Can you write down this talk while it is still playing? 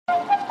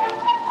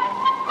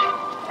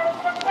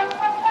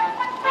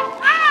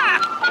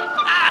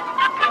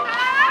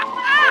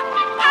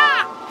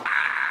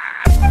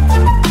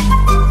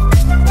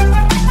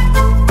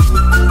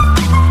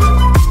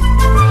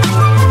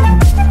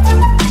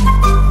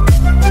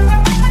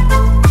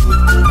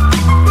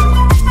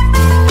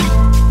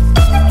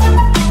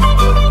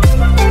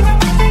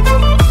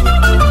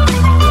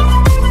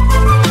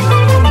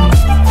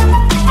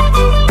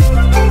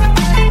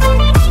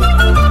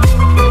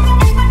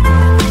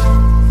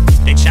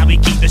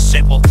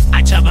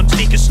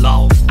take it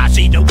slow. I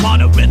see the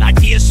water and I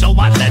hear, so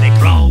I let it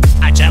grow.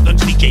 I tell them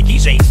take it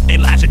easy, they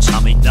laugh and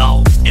tell me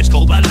no. It's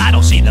cool but I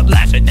don't see them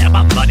laughing at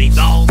my bloody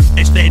though.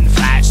 It's spinning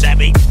fast at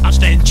me, I'm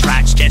spinning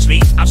tracks, catch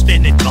me. I'm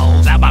spinning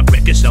gold out my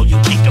records so you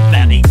keep the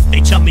belly. They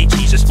tell me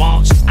Jesus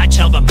walks, I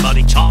tell them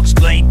money talks.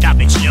 Blame got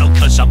me chill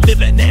cause I'm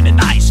living it.